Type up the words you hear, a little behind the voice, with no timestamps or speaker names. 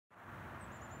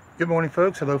Good morning,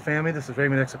 folks. Hello, family. This is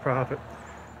Raymond X the Prophet,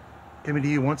 coming to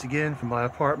you once again from my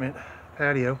apartment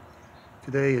patio.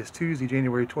 Today is Tuesday,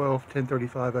 January 12th,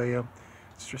 10:35 a.m.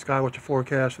 This is your Skywatcher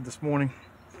forecast for this morning.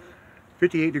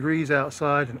 58 degrees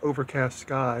outside and overcast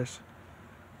skies.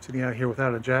 Sitting out here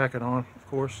without a jacket on, of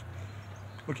course.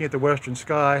 Looking at the western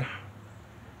sky,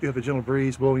 you have a gentle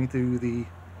breeze blowing through the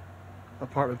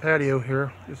apartment patio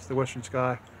here. This is the western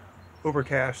sky.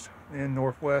 Overcast and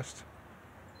northwest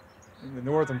in the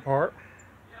northern part,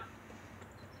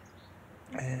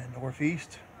 and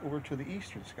northeast over to the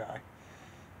eastern sky.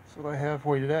 That's what I have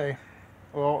for you today.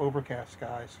 All overcast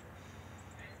skies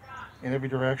in every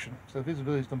direction. So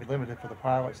visibility is going to be limited for the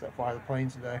pilots that fly the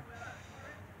planes today.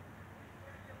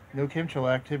 No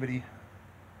chemtrail activity,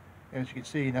 and as you can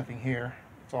see, nothing here.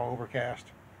 It's all overcast.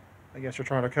 I guess they're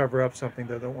trying to cover up something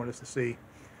they don't want us to see.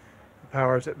 The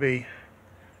powers that be.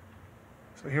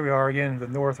 So here we are again in the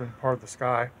northern part of the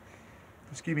sky.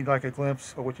 Just give me like a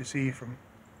glimpse of what you see from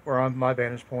where I'm my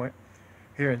vantage point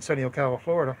here in sunny Ocala,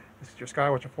 Florida. This is your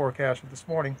Skywatcher forecast for this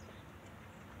morning.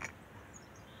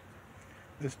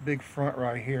 This big front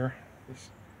right here, this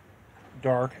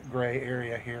dark gray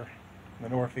area here in the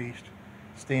northeast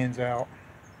stands out.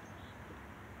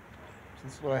 So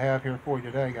this is what I have here for you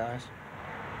today, guys.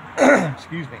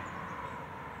 Excuse me.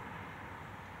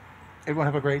 Everyone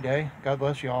have a great day. God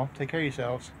bless you all. Take care of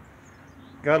yourselves.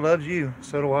 God loves you,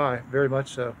 so do I, very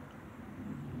much so.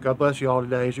 God bless you all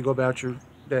today as you go about your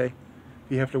day.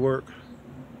 If you have to work,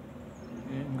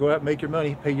 and go out and make your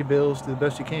money, pay your bills, do the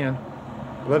best you can.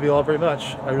 I love you all very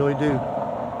much, I really do.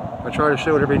 I try to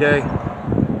show it every day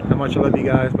how much I love you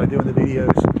guys by doing the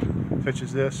videos such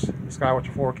as this, the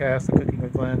Skywatcher forecast, the cooking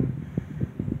with Glenn,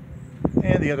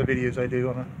 and the other videos I do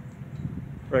on a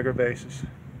regular basis.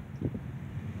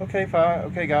 Okay, fine.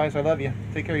 Okay, guys, I love you.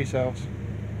 Take care of yourselves.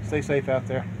 Stay safe out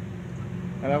there.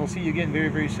 And I will see you again very,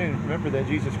 very soon. Remember that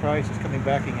Jesus Christ is coming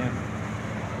back again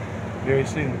very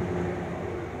soon.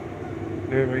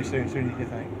 Very, very soon. Sooner than you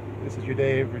think. This is your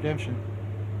day of redemption.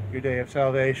 Your day of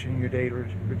salvation. Your day to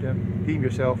redeem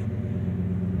yourself.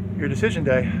 Your decision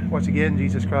day. Once again,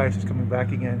 Jesus Christ is coming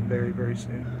back again very, very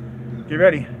soon. Get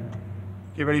ready.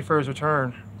 Get ready for His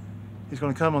return. He's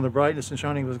going to come on the brightness and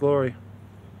shining of His glory.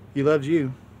 He loves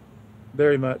you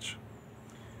very much.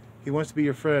 He wants to be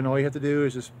your friend. All you have to do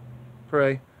is just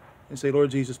pray and say,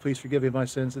 Lord Jesus, please forgive me my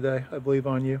sins today. I believe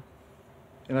on you.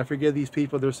 And I forgive these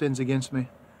people their sins against me.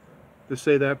 Just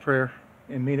say that prayer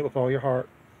and mean it with all your heart.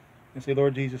 And say,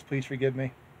 Lord Jesus, please forgive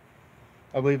me.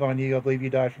 I believe on you. I believe you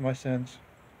died for my sins.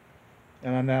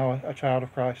 And I'm now a child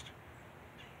of Christ.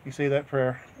 You say that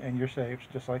prayer and you're saved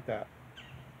just like that.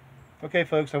 Okay,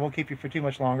 folks, I won't keep you for too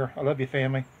much longer. I love you,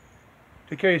 family.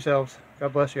 Take care of yourselves.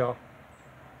 God bless you all.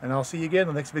 And I'll see you again in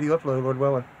the next video upload, Lord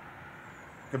willing.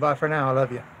 Goodbye for now. I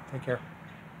love you. Take care.